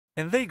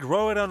and they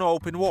grow it on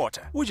open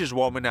water, which is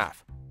warm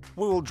enough.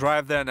 We will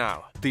drive there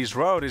now. This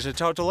road is a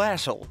total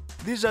hassle.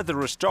 These are the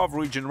Rostov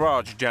region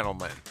roads,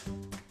 gentlemen.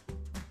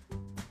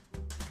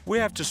 We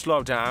have to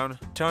slow down,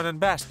 turn and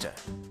faster.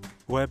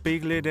 Where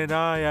Piglet and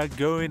I are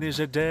going is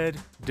a dead,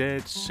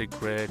 dead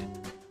secret.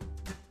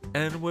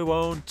 And we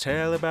won't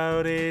tell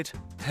about it.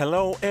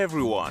 Hello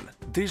everyone,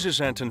 this is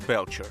Anton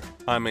Pelcher.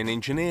 I'm an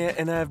engineer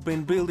and I've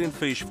been building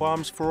fish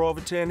farms for over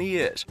 10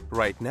 years.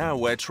 Right now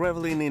we're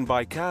traveling in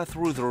by car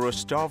through the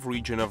Rostov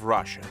region of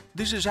Russia.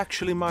 This is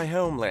actually my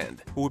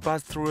homeland. We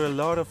pass through a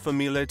lot of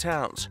familiar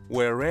towns,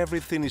 where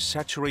everything is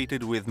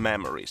saturated with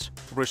memories.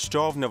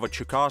 Rostov,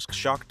 Novocherkassk,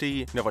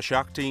 Shakhty,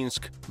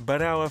 Novoshaktinsk,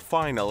 but our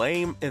final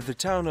aim is the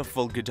town of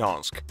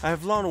Volgodonsk.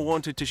 I've long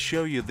wanted to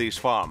show you this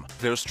farm.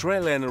 The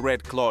Australian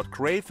red claw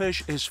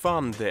crayfish is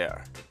farmed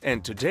there.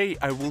 And today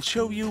I will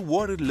show you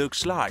what it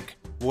looks like,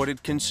 what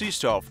it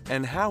consists of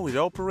and how it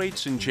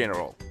operates in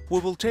general. We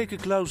will take a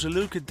closer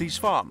look at this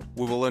farm,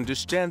 we will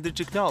understand the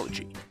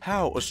technology,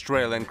 how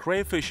Australian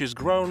crayfish is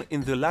grown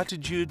in the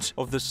latitudes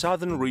of the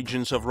southern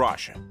regions of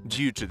Russia.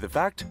 Due to the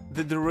fact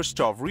that the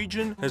Rostov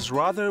region has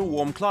rather a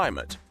warm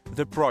climate,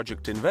 the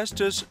project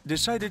investors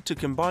decided to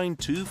combine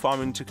two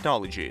farming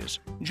technologies.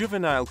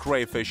 Juvenile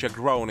crayfish are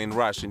grown in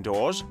RAS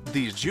indoors.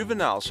 These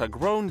juveniles are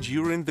grown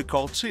during the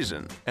cold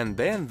season, and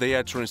then they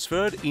are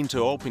transferred into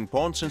open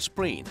ponds in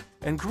spring.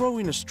 And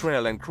growing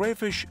Australian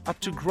crayfish up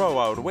to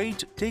grow-out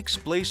weight takes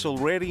place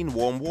already in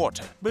warm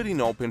water, but in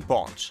open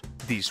ponds.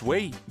 This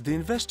way, the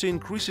investor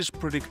increases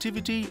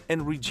productivity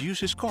and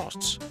reduces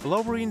costs,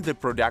 lowering the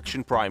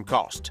production prime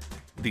cost.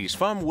 This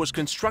farm was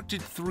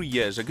constructed 3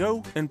 years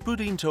ago and put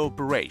into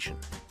operation.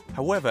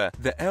 However,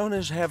 the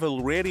owners have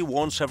already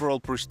won several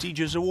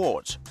prestigious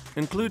awards,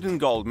 including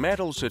gold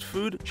medals at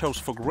Food Shows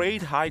for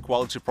great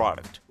high-quality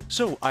product.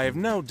 So I have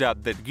no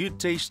doubt that good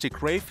tasty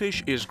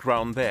crayfish is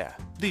grown there.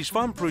 This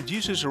farm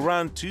produces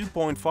around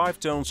 2.5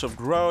 tons of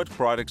grow-out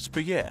products per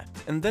year,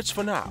 and that's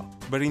for now.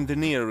 But in the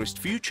nearest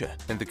future,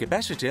 and the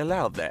capacity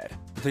allowed that,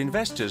 the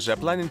investors are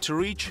planning to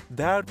reach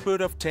the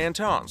output of 10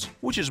 tons,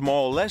 which is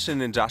more or less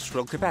an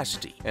industrial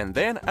capacity. And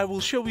then I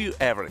will show you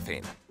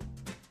everything.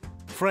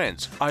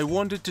 Friends, I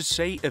wanted to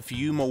say a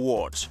few more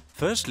words.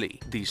 Firstly,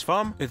 this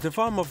farm is the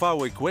farm of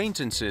our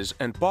acquaintances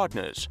and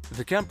partners.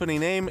 The company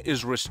name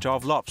is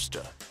Rostov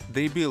Lobster.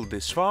 They built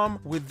this farm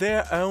with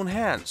their own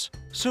hands,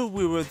 so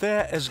we were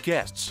there as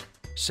guests.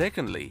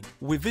 Secondly,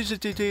 we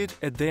visited it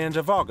at the end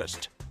of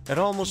August, and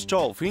almost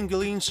all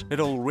fingerlings had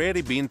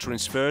already been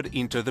transferred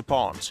into the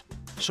ponds,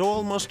 so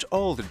almost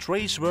all the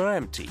trays were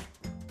empty.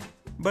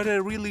 But I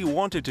really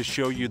wanted to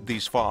show you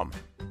this farm.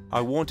 I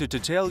wanted to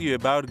tell you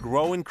about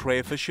growing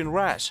crayfish in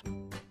RAS.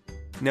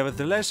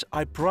 Nevertheless,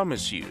 I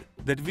promise you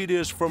that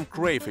videos from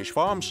crayfish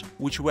farms,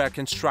 which we are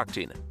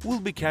constructing,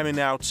 will be coming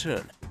out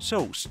soon.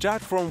 So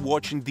start from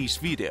watching this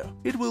video.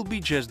 It will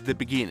be just the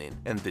beginning,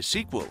 and the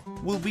sequel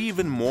will be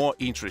even more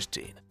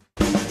interesting.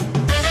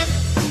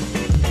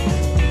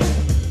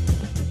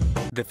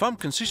 The farm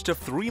consists of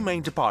 3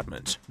 main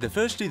departments. The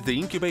first is the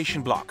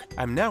incubation block.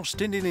 I'm now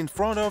standing in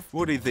front of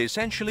what is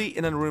essentially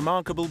an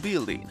unremarkable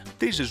building.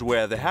 This is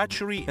where the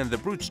hatchery and the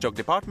broodstock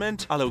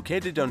department are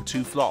located on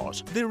 2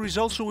 floors. There is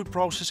also a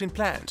processing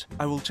plant.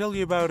 I will tell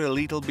you about it a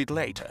little bit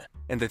later.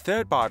 And the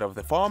third part of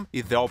the farm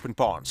is the open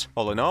ponds.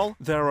 All in all,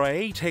 there are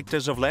 8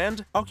 hectares of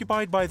land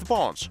occupied by the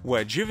ponds,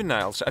 where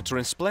juveniles are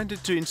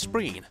transplanted to in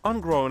spring,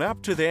 ungrown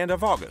up to the end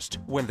of August,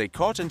 when they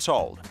caught and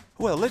sold.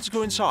 Well, let's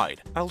go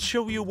inside. I'll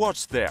show you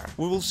what's there.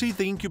 We will see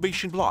the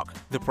incubation block,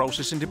 the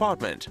processing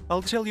department.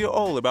 I'll tell you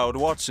all about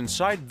what's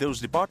inside those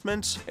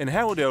departments and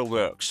how it all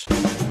works.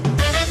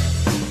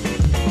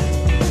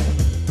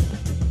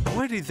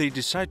 Why did they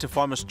decide to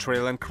farm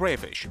Australian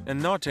crayfish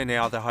and not any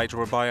other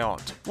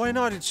hydrobiont? Why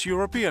not its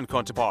European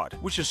counterpart,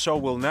 which is so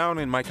well known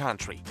in my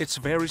country? It's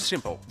very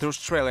simple. The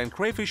Australian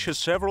crayfish has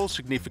several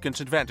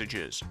significant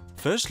advantages.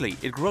 Firstly,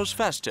 it grows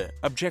faster,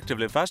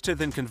 objectively faster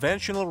than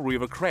conventional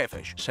river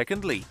crayfish.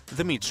 Secondly,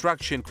 the meat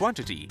structure and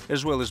quantity,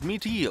 as well as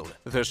meat yield.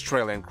 The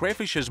Australian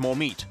crayfish has more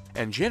meat,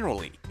 and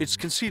generally, it's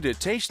considered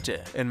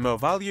tastier and more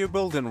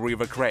valuable than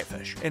river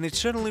crayfish. And it's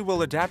certainly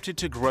well adapted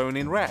to growing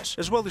in RAS,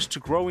 as well as to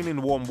growing in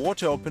warm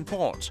water open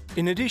ponds.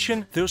 In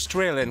addition, the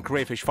Australian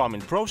crayfish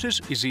farming process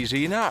is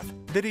easy enough.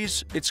 That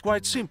is, it's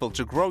quite simple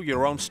to grow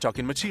your own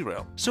stocking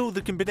material. So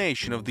the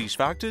combination of these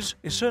factors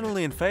is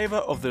certainly in favor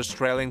of the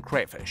Australian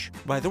crayfish.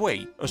 By the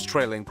way,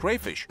 Australian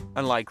crayfish,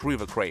 unlike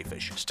river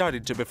crayfish,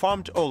 started to be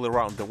farmed all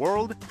around the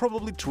world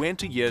probably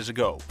 20 years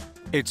ago.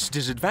 Its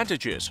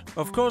disadvantages,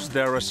 of course,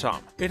 there are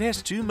some. It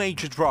has 2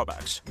 major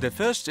drawbacks. The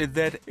first is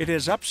that it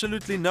has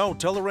absolutely no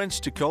tolerance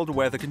to cold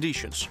weather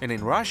conditions. And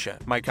in Russia,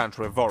 my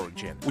country of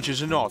origin, which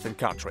is a northern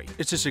country,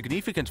 it's a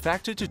significant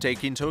factor to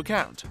take into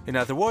account. In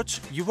other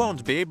words, you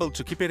won't be able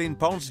to keep it in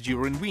ponds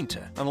during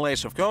winter,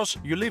 unless, of course,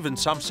 you live in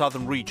some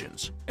southern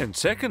regions. And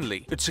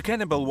secondly, it's a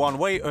cannibal one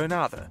way or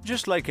another,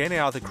 just like any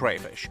other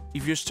crayfish.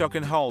 If you stock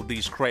and hold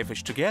these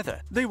crayfish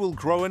together, they will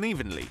grow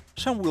unevenly.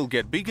 Some will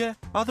get bigger,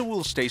 others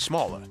will stay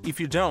smaller. If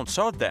you don't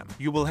sort them,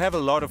 you will have a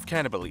lot of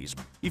cannibalism.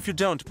 If you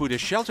don't put a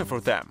shelter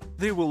for them,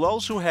 they will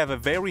also have a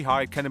very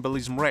high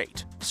cannibalism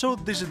rate. So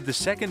this is the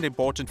second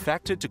important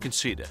factor to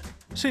consider.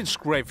 Since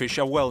crayfish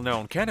are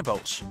well-known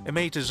cannibals, a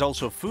mate is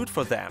also food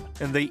for them,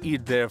 and they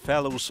eat their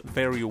fellows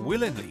very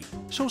willingly,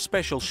 so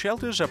special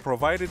shelters are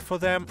provided for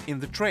them in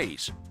the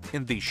trays.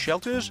 And these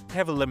shelters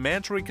have a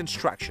elementary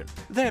construction.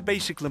 They're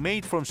basically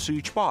made from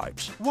sewage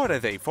pipes. What are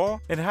they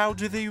for and how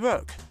do they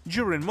work?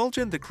 During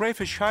molting, the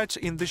crayfish hides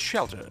in this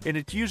shelter, and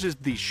it uses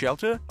this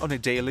shelter on a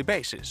daily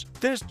basis.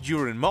 Thus,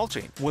 during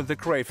molting, when the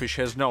crayfish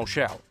has no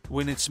shell,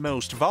 when it's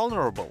most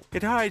vulnerable,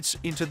 it hides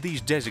into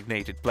these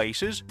designated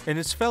places, and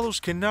its fellows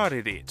cannot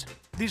eat it.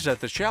 These are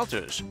the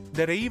shelters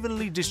that are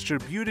evenly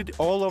distributed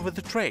all over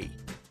the tray,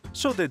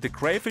 so that the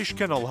crayfish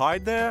can all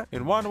hide there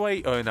in one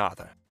way or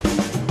another.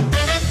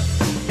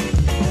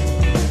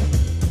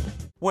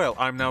 Well,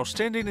 I'm now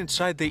standing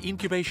inside the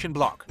incubation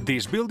block.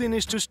 This building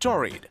is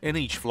 2-storied, and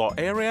each floor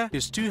area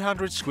is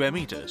 200 square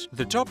meters.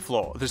 The top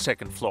floor, the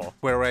second floor,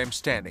 where I am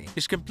standing,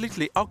 is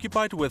completely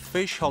occupied with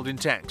fish holding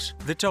tanks.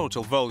 The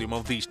total volume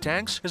of these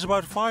tanks is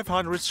about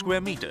 500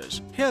 square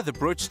meters. Here the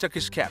broodstock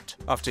is kept.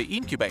 After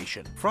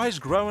incubation, fries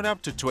grown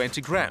up to 20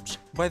 grams.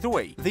 By the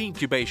way, the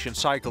incubation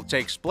cycle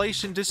takes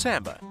place in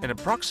December, and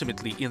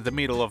approximately in the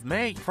middle of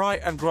May, fry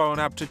and grown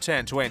up to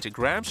 10-20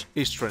 grams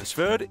is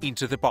transferred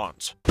into the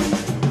ponds.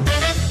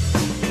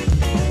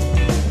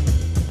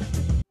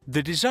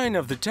 The design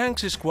of the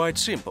tanks is quite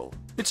simple.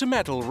 It's a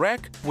metal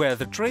rack where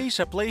the trays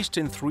are placed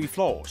in 3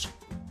 floors.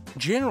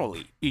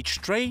 Generally,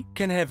 each tray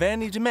can have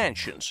any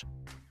dimensions.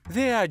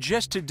 They are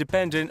adjusted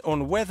depending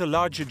on whether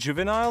larger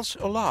juveniles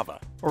or larvae,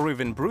 or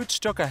even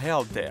broodstock are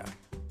held there.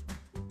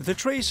 The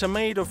trays are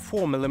made of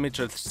 4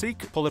 mm thick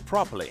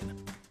polypropylene,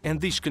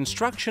 and this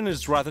construction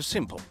is rather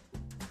simple.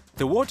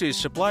 The water is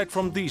supplied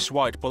from these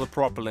white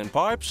polypropylene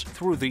pipes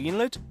through the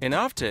inlet, and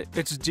after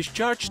it's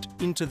discharged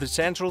into the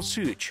central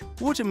sewage.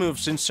 Water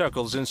moves in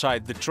circles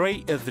inside the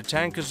tray as the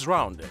tank is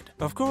rounded.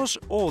 Of course,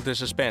 all the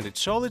suspended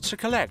solids are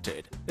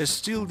collected, as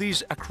still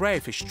these are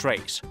crayfish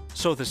trays,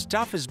 so the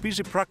stuff is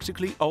busy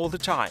practically all the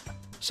time.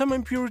 Some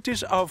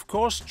impurities are of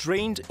course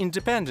drained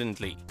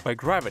independently by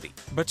gravity,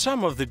 but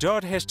some of the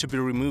dirt has to be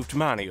removed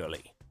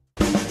manually.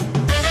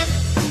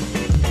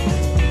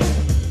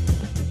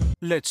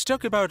 Let's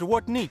talk about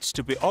what needs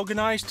to be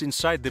organized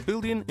inside the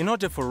building in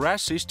order for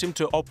RAS system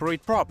to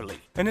operate properly.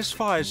 And as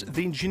far as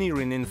the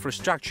engineering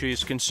infrastructure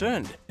is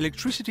concerned,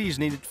 electricity is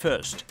needed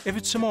first. If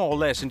it's a more or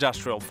less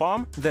industrial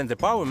farm, then the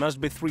power must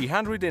be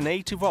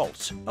 380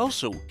 volts.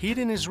 Also,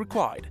 heating is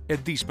required.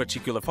 At this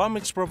particular farm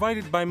it's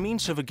provided by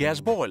means of a gas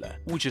boiler,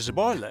 which is a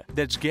boiler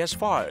that's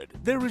gas-fired.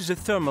 There is a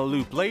thermal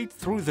loop laid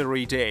through the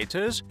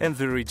radiators, and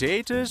the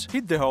radiators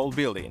heat the whole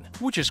building,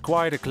 which is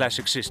quite a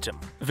classic system.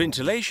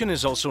 Ventilation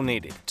is also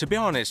needed. To be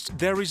honest,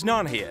 there is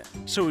none here,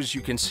 so as you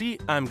can see,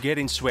 I'm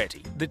getting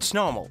sweaty. That's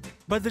normal,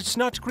 but that's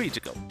not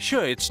critical.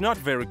 Sure, it's not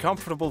very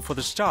comfortable for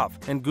the staff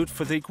and good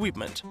for the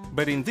equipment,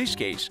 but in this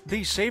case,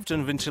 they saved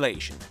on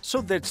ventilation, so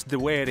that's the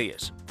way it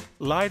is.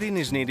 Lighting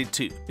is needed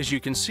too. As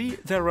you can see,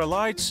 there are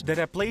lights that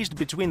are placed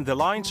between the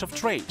lines of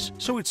trays,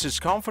 so it's as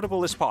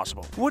comfortable as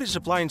possible. Water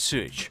supply and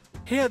sewage.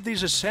 Here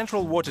there's a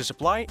central water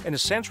supply and a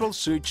central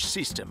sewage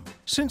system.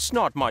 Since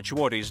not much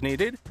water is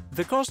needed,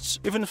 the costs,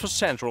 even for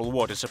central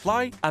water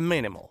supply, are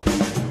minimal.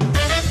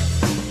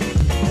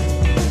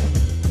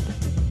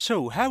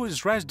 So, how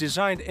is RAS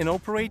designed and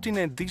operating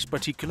at this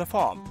particular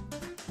farm?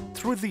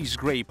 Through these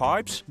grey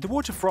pipes, the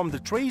water from the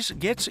trays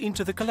gets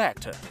into the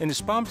collector and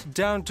is pumped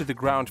down to the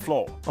ground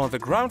floor. On the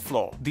ground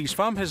floor, this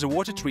farm has a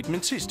water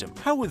treatment system.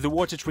 How is the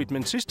water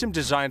treatment system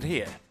designed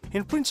here?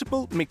 In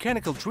principle,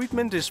 mechanical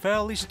treatment is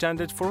fairly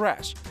standard for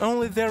RAS,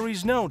 only there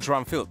is no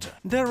drum filter.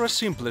 There are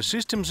simpler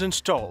systems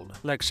installed,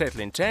 like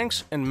settling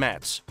tanks and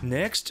mats.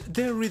 Next,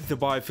 there is the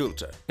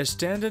bifilter, a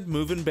standard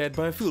moving bed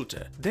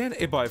bifilter. Then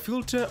a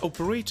bifilter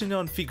operating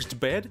on fixed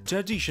bed to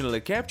additionally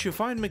capture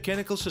fine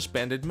mechanical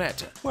suspended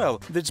matter. Well,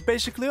 that's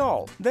basically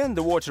all. Then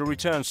the water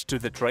returns to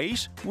the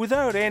trays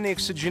without any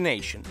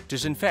oxygenation,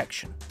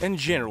 disinfection. And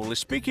generally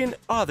speaking,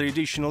 other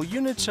additional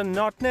units are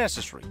not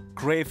necessary.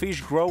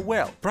 Crayfish grow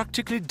well,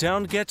 practically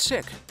don't get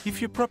sick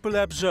if you properly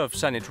observe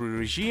sanitary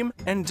regime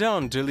and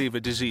don't deliver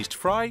diseased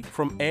fry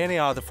from any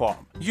other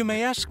farm. You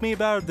may ask me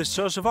about the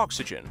source of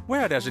oxygen.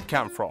 Where does it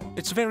come from?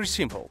 It's very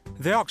simple.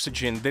 The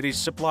oxygen that is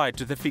supplied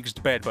to the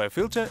fixed bed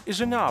bifilter is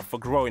enough for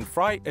growing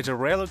fry at a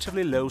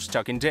relatively low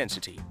stocking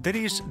density. That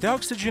is, the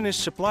oxygen is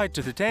supplied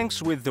to the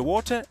tanks with the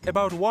water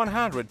about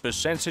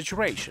 100%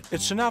 saturation.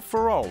 It's enough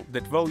for all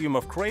that volume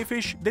of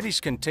crayfish that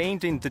is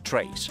contained in the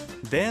trays.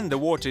 Then the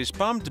water is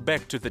pumped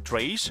back to the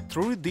trays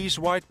through these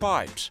white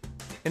pipes.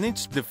 And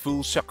it's the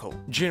full circle.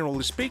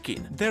 Generally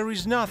speaking, there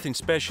is nothing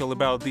special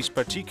about this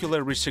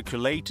particular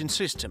recirculating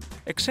system,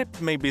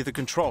 except maybe the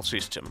control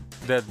system,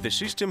 that the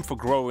system for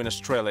growing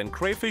Australian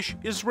crayfish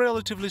is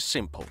relatively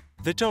simple.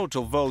 The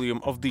total volume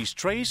of these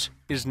trays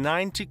is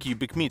 90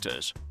 cubic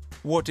meters.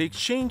 Water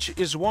exchange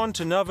is 1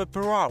 turnover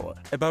per hour.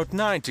 About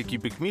 90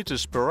 cubic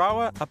meters per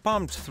hour are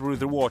pumped through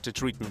the water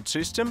treatment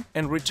system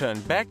and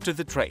returned back to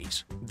the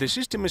trays. The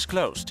system is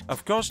closed,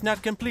 of course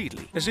not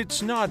completely, as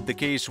it's not the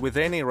case with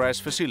any RAS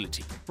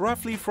facility.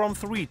 Roughly from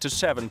 3 to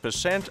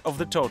 7% of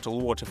the total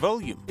water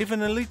volume,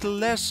 even a little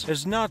less,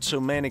 as not so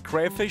many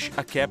crayfish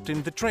are kept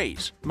in the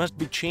trays, must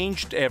be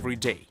changed every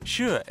day.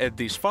 Sure, at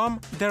this farm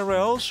there are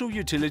also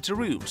utility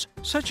rooms,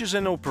 such as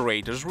an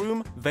operator's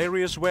room,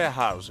 various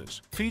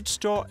warehouses, feed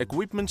store,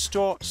 equipment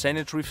store,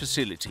 sanitary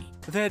facility.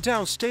 They're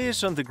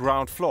downstairs on the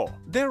ground floor.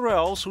 There are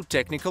also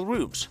technical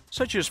rooms,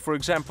 such as, for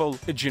example,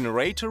 a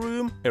generator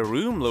room, a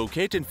room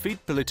located feed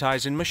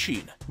pelletizing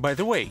machine. By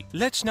the way,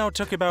 let's now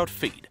talk about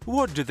feed.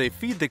 What do they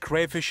feed the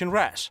crayfish in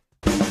RAS?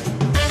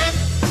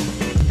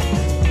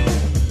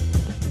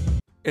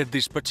 At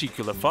this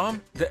particular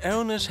farm, the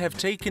owners have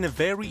taken a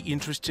very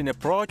interesting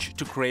approach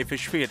to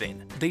crayfish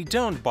feeding. They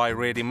don't buy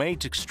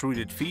ready-made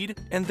extruded feed,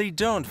 and they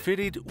don't feed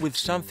it with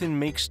something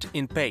mixed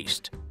in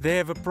paste. They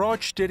have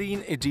approached it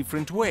in a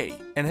different way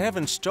and have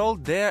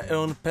installed their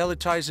own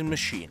pelletizing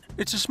machine.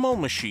 It's a small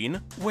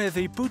machine where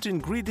they put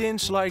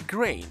ingredients like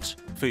grains,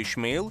 fish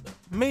meal,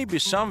 maybe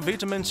some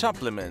vitamin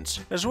supplements,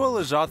 as well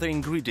as other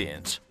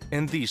ingredients.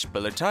 And this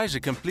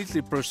pelletizer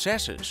completely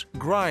processes,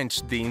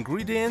 grinds the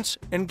ingredients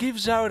and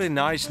gives out a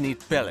nice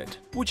neat pellet,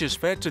 which is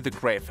fed to the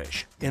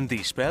crayfish. And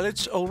these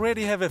pellets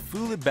already have a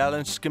fully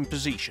balanced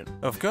composition.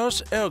 Of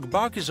course, oak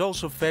bark is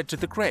also fed to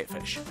the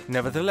crayfish.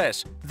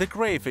 Nevertheless, the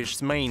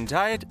crayfish's main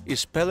diet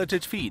is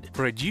pelleted feed,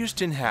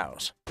 produced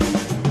in-house.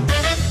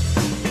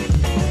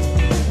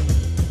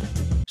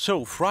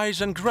 So,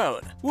 fries and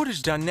grown. What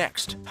is done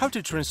next? How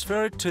to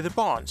transfer it to the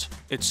ponds?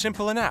 It's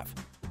simple enough.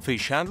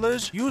 Fish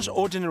handlers use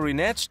ordinary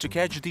nets to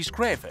catch these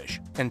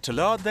crayfish and to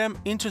load them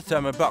into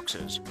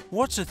thermoboxes.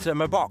 What's a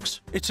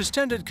thermobox? It's a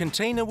standard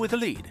container with a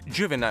lid.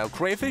 Juvenile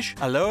crayfish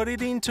are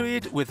loaded into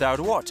it without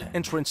water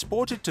and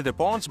transported to the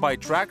ponds by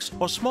trucks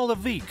or smaller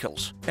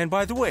vehicles. And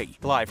by the way,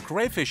 live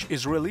crayfish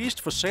is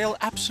released for sale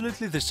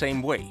absolutely the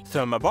same way.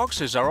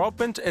 Thermoboxes are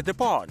opened at the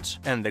ponds,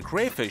 and the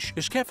crayfish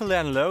is carefully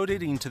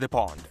unloaded into the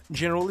pond.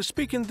 Generally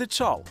speaking,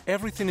 that's all.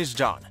 Everything is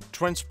done.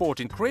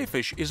 Transporting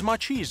crayfish is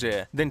much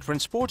easier than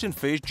transporting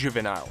fish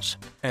juveniles.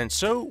 And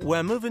so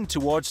we're moving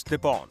towards the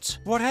ponds.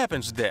 What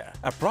happens there?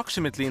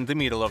 Approximately in the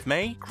middle of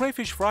May,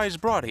 crayfish fry is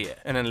brought here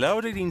and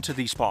unloaded into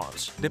these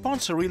ponds. The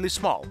ponds are really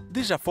small.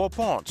 These are 4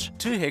 ponds,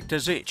 2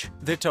 hectares each.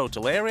 The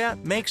total area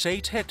makes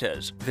 8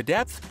 hectares. The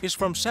depth is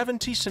from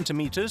 70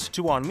 centimeters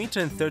to 1 meter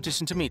and 30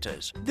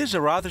 centimeters. These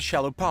are rather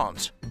shallow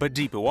ponds, but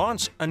deeper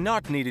ones are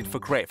not needed for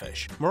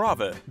crayfish.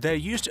 Moreover, they're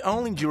used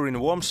only during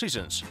warm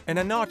seasons and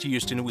are not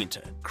used in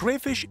winter.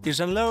 Crayfish is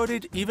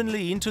unloaded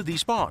evenly into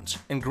these ponds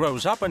and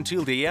grows up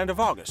until the end of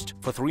August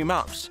for 3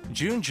 months –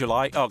 June,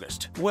 July,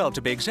 August. Well,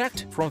 to be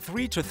exact, from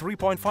 3 to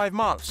 3.5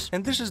 months.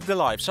 And this is the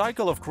life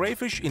cycle of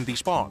crayfish in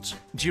these ponds.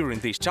 During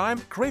this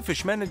time,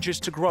 crayfish manages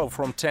to grow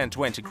from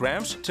 10-20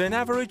 grams to an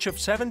average of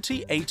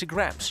 70-80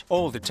 grams.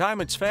 All the time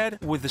it's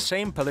fed with the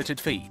same pelleted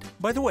feed.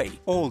 By the way,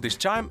 all this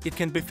time it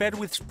can be fed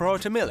with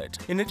sprouted millet,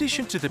 in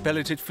addition to the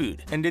pelleted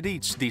food, and it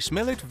eats this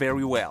millet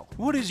very well.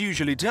 What is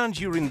usually done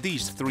during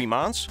these 3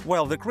 months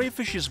while the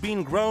crayfish is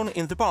being grown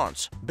in the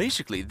ponds?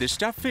 Basically, the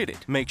stuff fitted.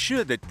 Make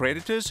sure that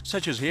predators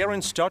such as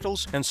herons,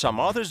 turtles and some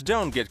others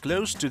don't get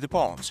close to the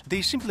ponds.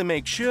 They simply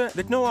make sure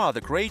that no other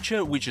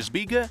creature which is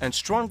bigger and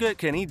stronger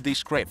can eat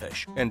this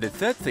crayfish. And the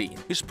third thing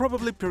is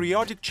probably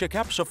periodic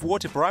checkups of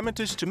water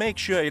parameters to make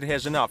sure it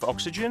has enough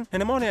oxygen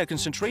and ammonia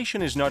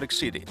concentration is not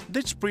exceeded.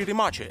 That's pretty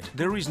much it.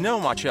 There is no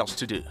much else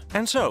to do.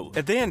 And so,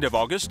 at the end of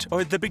August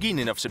or at the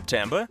beginning of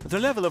September, the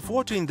level of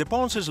water in the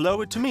ponds is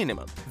lowered to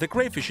minimum. The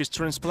crayfish is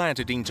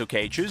transplanted into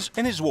cages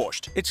and is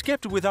washed. It's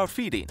kept without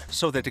feeding,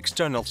 so that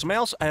external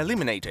smells are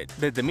eliminated,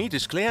 that the meat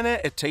is cleaner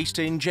and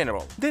tastier in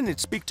general. Then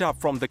it's picked up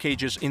from the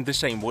cages in the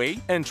same way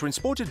and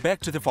transported back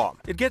to the farm.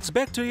 It gets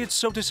back to its,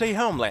 so to say,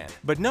 homeland,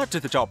 but not to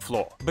the top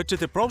floor, but to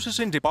the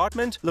processing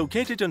department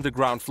located on the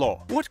ground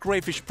floor. What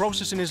crayfish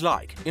processing is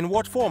like? In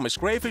what form is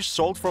crayfish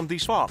sold from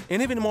this farm?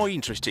 And even more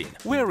interesting,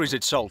 where is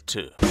it sold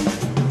to?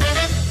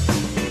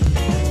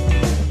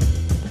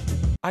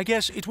 I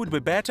guess it would be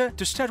better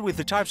to start with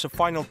the types of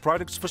final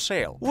products for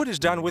sale. What is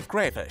done with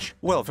crayfish?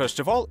 Well, first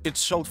of all, it's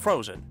sold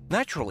frozen.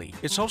 Naturally,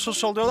 it's also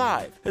sold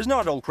alive, as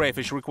not all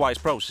crayfish requires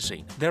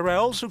processing. There are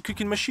also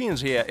cooking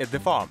machines here at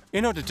the farm,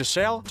 in order to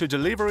sell, to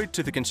deliver it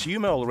to the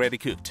consumer already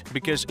cooked.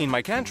 Because in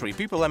my country,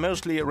 people are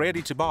mostly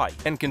ready to buy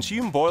and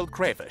consume boiled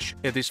crayfish.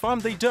 At this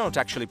farm, they don't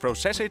actually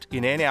process it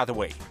in any other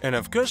way. And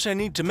of course, I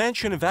need to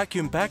mention a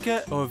vacuum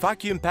packer or a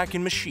vacuum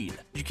packing machine.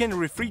 You can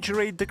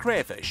refrigerate the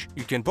crayfish,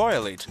 you can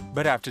boil it,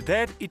 but after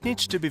that, it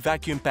needs to be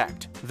vacuum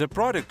packed. The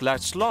product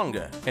lasts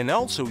longer, and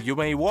also you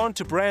may want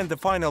to brand the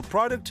final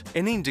product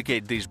and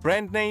indicate this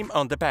brand name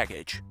on the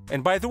package.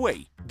 And by the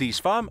way, this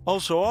farm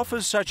also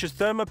offers such a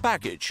thermo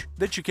package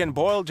that you can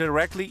boil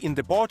directly in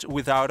the pot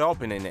without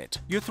opening it.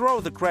 You throw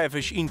the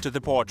crayfish into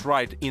the pot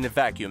right in a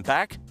vacuum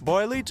pack,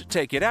 boil it,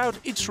 take it out,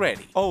 it's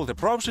ready. All the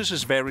process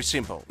is very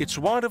simple. It's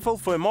wonderful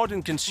for a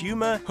modern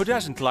consumer who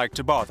doesn't like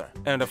to bother.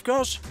 And of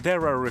course,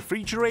 there are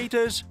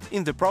refrigerators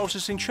in the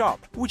processing shop,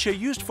 which are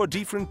used for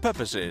different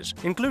purposes,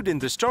 including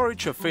the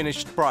storage of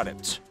finished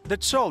products.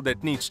 That's all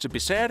that needs to be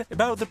said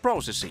about the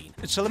processing.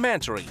 It's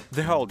elementary.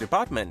 The whole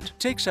department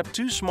takes up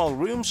 2 small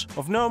rooms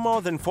of no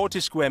more than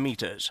 40 square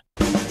meters.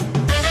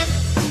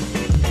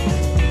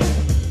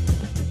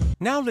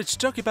 Now let's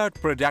talk about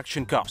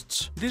production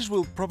costs. This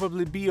will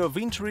probably be of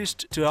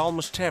interest to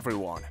almost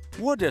everyone.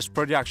 What does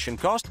production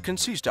cost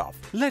consist of?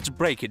 Let's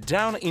break it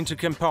down into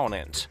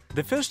components.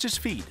 The first is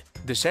feed.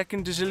 The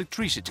second is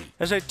electricity.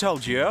 As I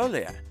told you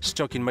earlier,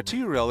 stocking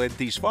material at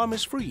this farm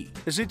is free,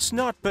 as it's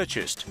not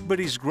purchased, but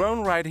is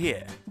grown right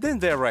here. Then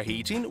there are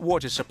heating,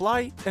 water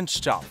supply and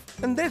staff.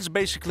 And that's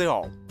basically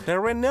all.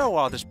 There are no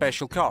other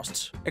special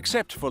costs,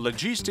 except for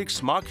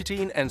logistics,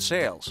 marketing and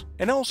sales,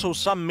 and also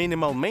some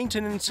minimal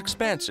maintenance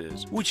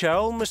expenses, which are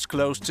almost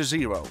close to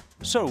zero.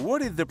 So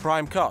what is the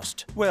prime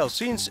cost? Well,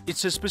 since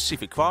it's a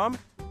specific farm,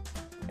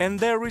 and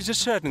there is a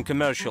certain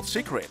commercial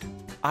secret,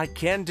 I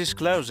can't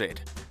disclose it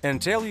and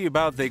tell you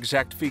about the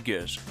exact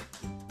figures.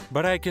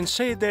 But I can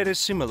say that a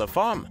similar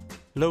farm,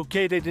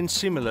 located in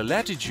similar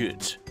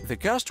latitudes, the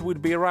cost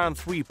would be around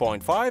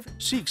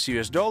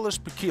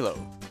 $3.5–6 per kilo.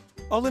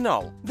 All in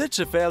all, that's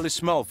a fairly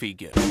small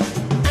figure.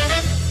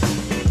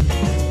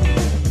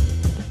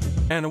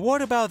 And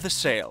what about the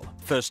sale?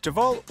 First of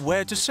all,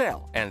 where to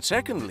sell, and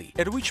secondly,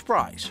 at which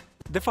price?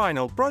 The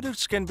final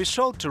products can be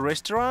sold to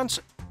restaurants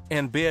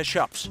and beer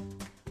shops.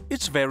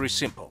 It's very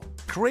simple.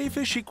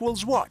 Crayfish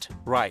equals what?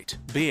 Right,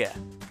 beer.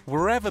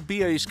 Wherever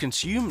beer is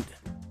consumed,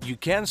 you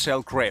can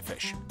sell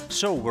crayfish.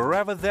 So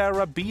wherever there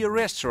are beer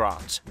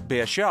restaurants,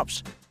 beer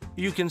shops,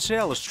 you can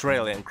sell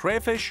Australian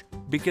crayfish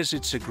because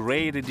it's a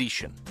great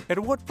addition. At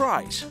what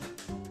price?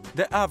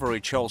 The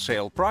average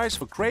wholesale price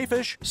for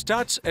crayfish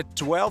starts at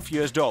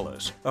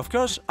 $12. Of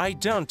course, I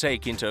don't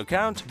take into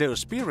account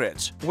those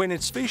periods when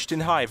it's fished in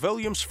high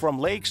volumes from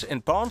lakes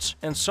and ponds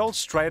and sold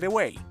straight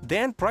away.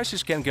 Then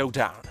prices can go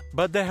down.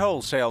 But the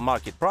wholesale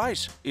market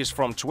price is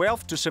from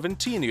 $12 to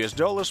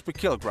 $17 per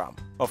kilogram.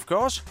 Of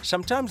course,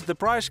 sometimes the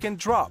price can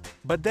drop,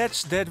 but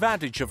that's the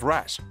advantage of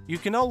RAS. You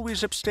can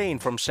always abstain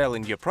from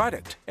selling your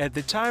product at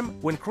the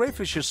time when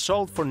crayfish is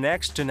sold for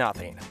next to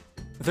nothing.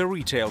 The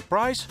retail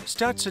price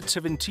starts at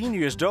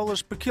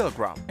 $17 per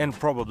kilogram and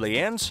probably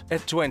ends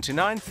at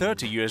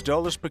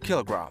 $29–30 per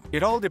kilogram.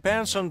 It all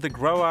depends on the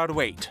grow-out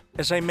weight.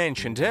 As I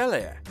mentioned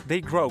earlier,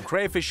 they grow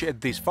crayfish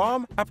at this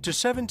farm up to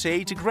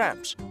 70–80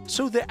 grams,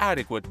 so the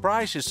adequate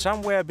price is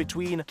somewhere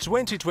between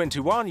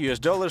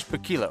 $20–21 per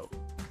kilo.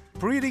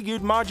 Pretty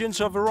good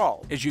margins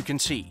overall, as you can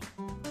see.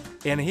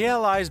 And here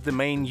lies the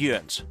main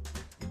nuance.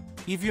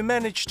 If you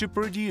manage to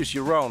produce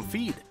your own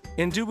feed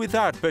and do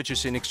without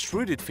purchasing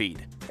extruded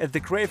feed, the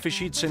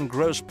crayfish eats and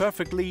grows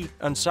perfectly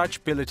on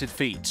such pelleted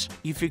feeds.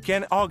 If you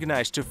can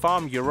organize to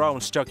farm your own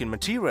stocking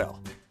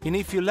material, and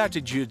if your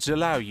latitudes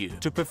allow you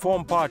to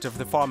perform part of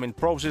the farming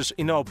process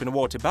in open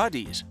water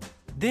bodies,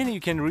 then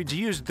you can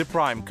reduce the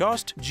prime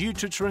cost due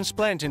to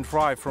transplanting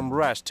fry from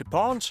RAS to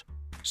ponds,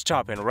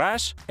 stopping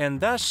RAS,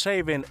 and thus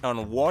saving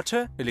on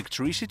water,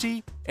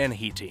 electricity and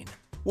heating.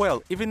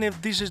 Well, even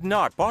if this is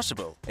not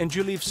possible and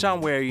you live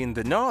somewhere in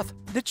the north,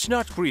 that's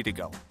not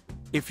critical.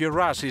 If your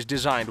RAS is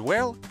designed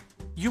well,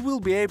 you will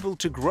be able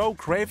to grow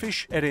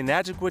crayfish at an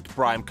adequate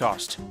prime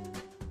cost.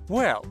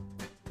 Well,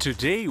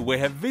 today we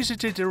have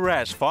visited a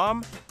RAS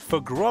farm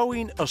for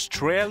growing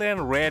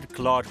Australian red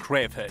claw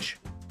crayfish.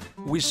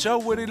 We saw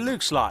what it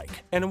looks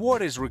like and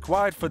what is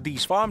required for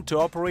this farm to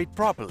operate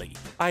properly.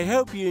 I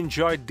hope you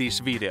enjoyed this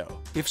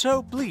video. If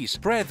so, please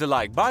press the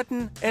like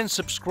button and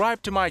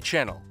subscribe to my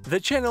channel,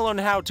 the channel on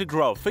how to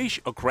grow fish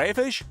or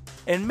crayfish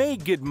and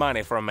make good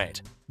money from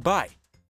it. Bye!